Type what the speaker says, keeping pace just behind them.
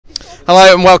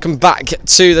Hello and welcome back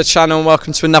to the channel and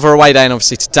welcome to another away day, and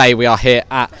obviously today we are here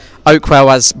at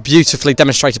Oakwell as beautifully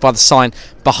demonstrated by the sign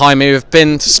behind me. We've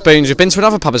been to Spoons, we've been to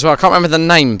another pub as well, I can't remember the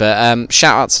name, but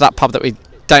shout out to that pub that we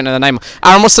don't know the name of.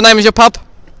 Aaron, what's the name of your pub?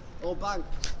 Old Bank.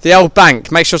 The Old Bank.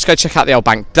 Make sure to go check out the Old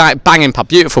Bank. Banging pub,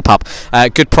 beautiful pub,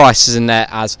 good prices in there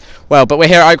as well. But we're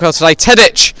here at Oakwell today.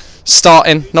 Tedditch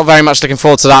starting, not very much looking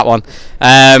forward to that one.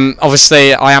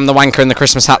 Obviously I am the wanker in the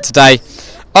Christmas hat today.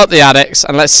 Up the Addicks,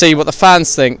 and let's see what the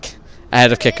fans think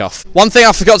ahead of kickoff. One thing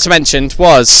I forgot to mention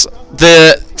was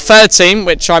the third team,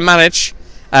 which I manage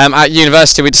at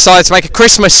university. We decided to make a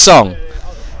Christmas song,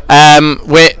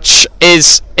 which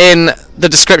is in the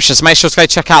description, so make sure to go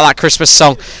check out that Christmas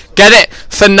song. Get it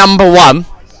for #1.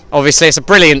 Obviously it's a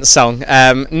brilliant song.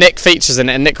 Nick features in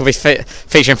it, and Nick will be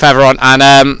featuring further on,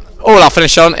 and all I'll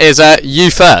finish on is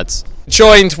You Thirds.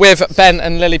 Joined with Ben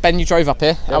and Lily. Ben, you drove up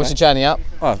here. How was your journey up?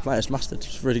 Oh, mate, it's mustard.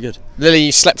 It's really good. Lily,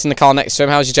 you slept in the car next to him.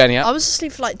 How was your journey up? I was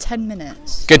asleep for like 10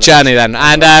 minutes. Good journey then.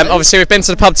 And obviously we've been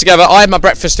to the pub together. I had my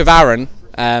breakfast with Aaron,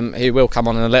 who will come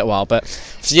on in a little while. But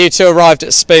so you two arrived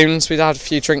at Spoons. We'd had a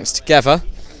few drinks together.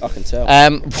 I can tell.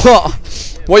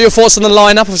 What are your thoughts on the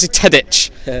lineup? Obviously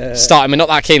Tedditch starting. We're not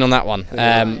that keen on that one.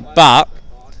 But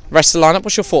rest of the lineup,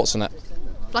 what's your thoughts on it?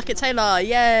 Blackett Taylor,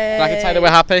 yay! Blackett Taylor, we're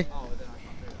happy.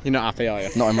 You're not happy, are you?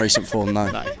 Not in recent form, no.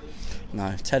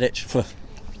 No. Tedditch for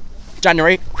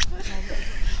January.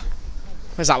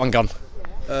 Where's that one gone?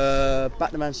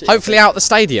 Back to Man City. Hopefully out the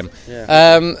stadium.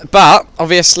 Yeah. But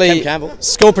obviously,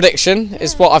 score prediction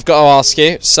is what I've got to ask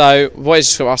you. So, what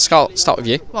is your score? I'll start with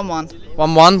you. 1-1.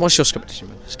 1-1. What's your score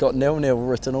prediction? It's got 0-0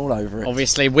 written all over it.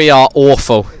 Obviously, we are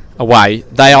awful away.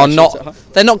 They are not.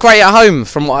 They're not great at home,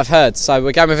 from what I've heard. So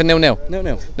we're going with a 0-0.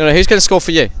 0-0. No. Who's going to score for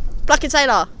you? Blackett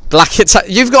Taylor.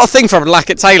 You've got a thing for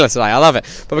Blackett Taylor today. I love it.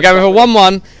 But we're going with a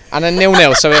 1-1 and a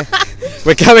 0-0. So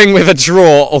we're going with a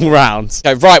draw all round.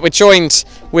 Okay, right, we're joined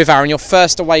with Aaron. Your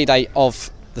first away day of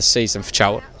the season for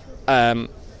Charlton.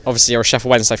 Obviously, you're a Sheffield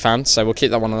Wednesday fan, so we'll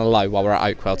keep that one on the low while we're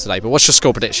at Oakwell today. But what's your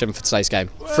score prediction for today's game?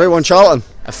 3-1 Charlton.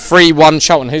 A 3-1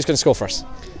 Charlton. Who's going to score for us?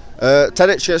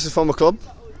 Tedditch is his former club.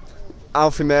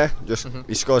 Alfie May,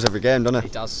 he scores every game, doesn't he?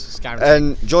 He does.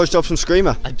 And George Dobson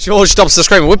Screamer. George Dobson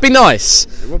Screamer would be nice.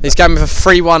 He's going with a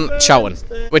 3-1 Charlton.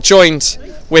 We're joined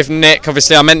with Nick,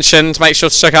 obviously I mentioned. Make sure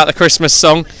to check out the Christmas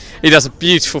song. He does a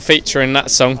beautiful feature in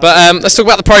that song. But let's talk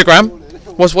about the programme.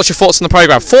 What's your thoughts on the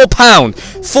programme? £4.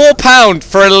 £4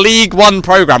 for a League One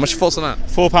programme. What's your thoughts on that?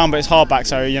 £4, but it's hardback,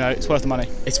 so you know it's worth the money.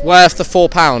 It's worth the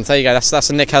 £4. There you go. That's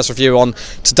a Nick House review on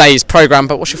today's programme.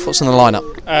 But what's your thoughts on the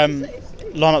lineup?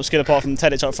 Lineup's good apart from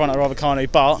Tedditch up front at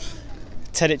Ravikanu, but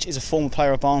Tedditch is a former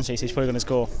player of Barnsley, so he's probably going to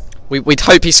score. We'd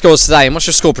hope he scores today. And what's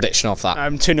your score prediction of that?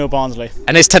 2-0 Barnsley.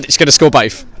 And is Tedditch going to score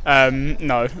both?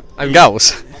 No. Own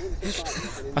goals?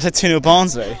 I said 2-0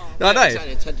 Barnsley. No, I know.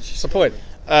 What's the point?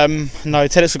 No,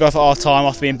 Tedditch will go for our time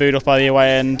after being booed off by the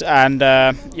away end, and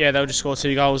yeah, they'll just score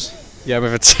 2 goals. Yeah,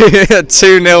 with a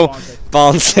 2-0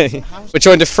 Barnsley. We're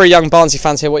joined with 3 young Barnsley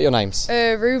fans here. What are your names?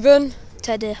 Ruben,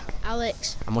 Teddy,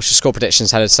 Alex. And what's your score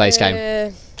predictions ahead of today's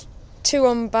game?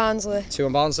 2-1 Barnsley.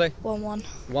 2-1 Barnsley? 1-1.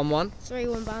 1-1?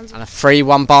 3-1 Barnsley. And a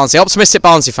 3-1 Barnsley. Optimistic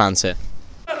Barnsley fans here.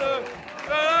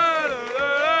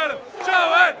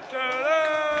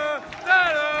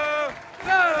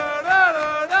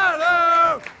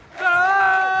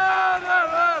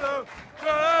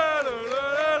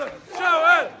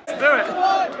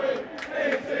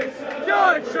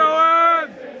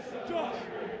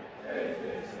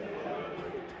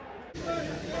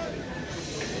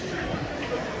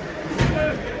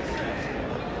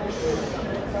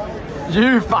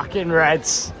 You fucking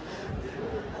Reds.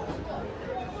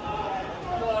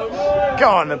 Go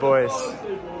on the boys.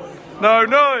 No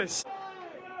noise.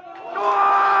 Go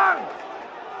on!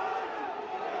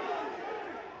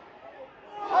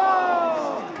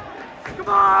 Oh! Come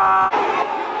on!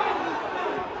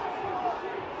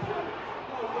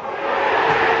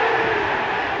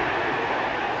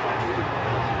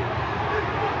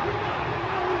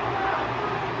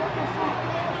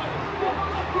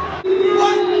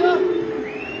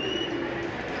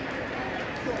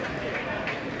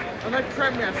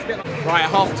 Right,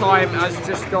 half time has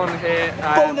just gone here.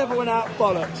 Ball never went out,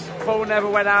 bollocks. Ball never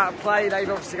went out of play. They've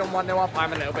obviously gone 1-0 up.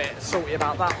 I'm a little bit salty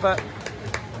about that, but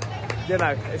you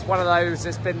know, it's one of those.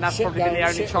 That's probably been the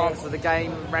only chance of the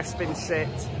game. Ref's been shit.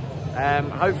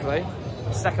 Hopefully,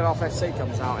 second half FC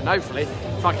comes out, and hopefully,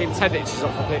 fucking Tedditch is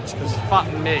off the pitch, because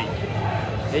fuck me,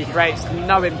 he creates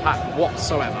no impact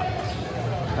whatsoever.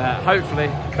 Hopefully,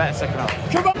 better second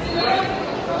half. Come on.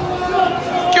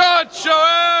 Good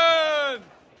showing!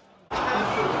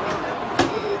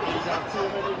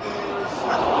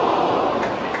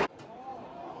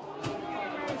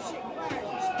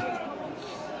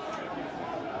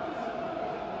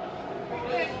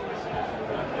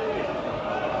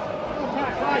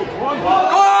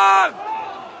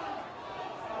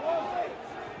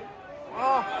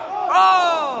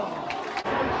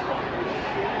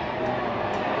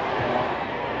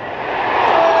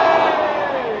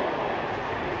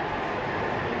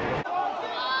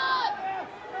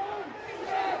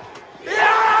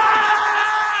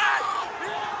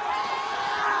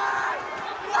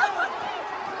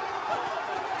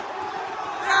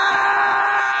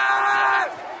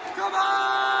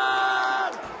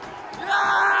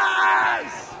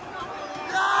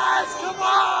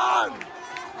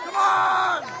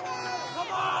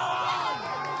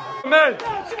 me!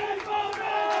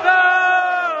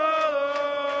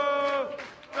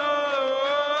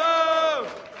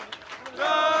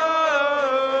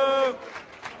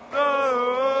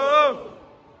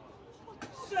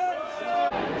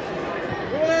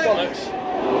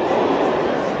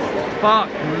 Fuck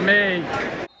me.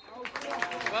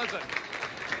 Well done.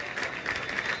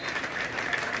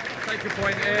 Take a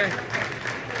point here.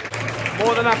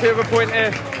 More than happy with a point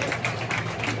here.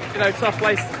 You know, tough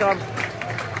place to come.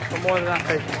 I'm more than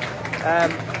happy.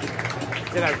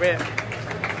 You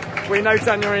know, we know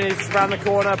January is around the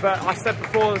corner, but I said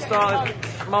before the start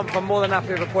of the month, I'm more than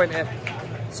happy with a point here.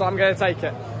 So I'm going to take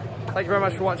it. Thank you very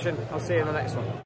much for watching. I'll see you in the next one.